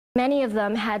Many of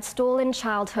them had stolen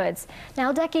childhoods.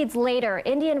 Now, decades later,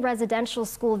 Indian residential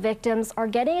school victims are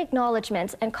getting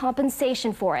acknowledgement and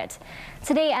compensation for it.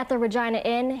 Today at the Regina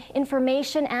Inn,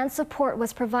 information and support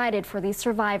was provided for these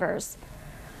survivors.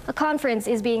 A conference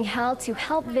is being held to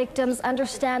help victims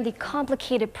understand the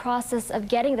complicated process of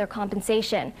getting their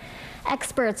compensation.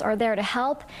 Experts are there to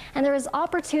help, and there is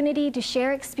opportunity to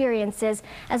share experiences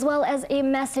as well as a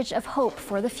message of hope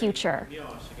for the future.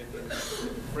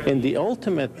 And the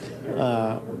ultimate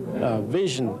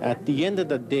vision at the end of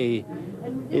the day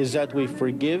is that we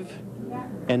forgive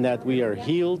and that we are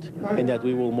healed and that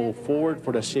we will move forward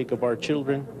for the sake of our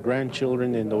children,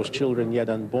 grandchildren, and those children yet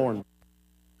unborn.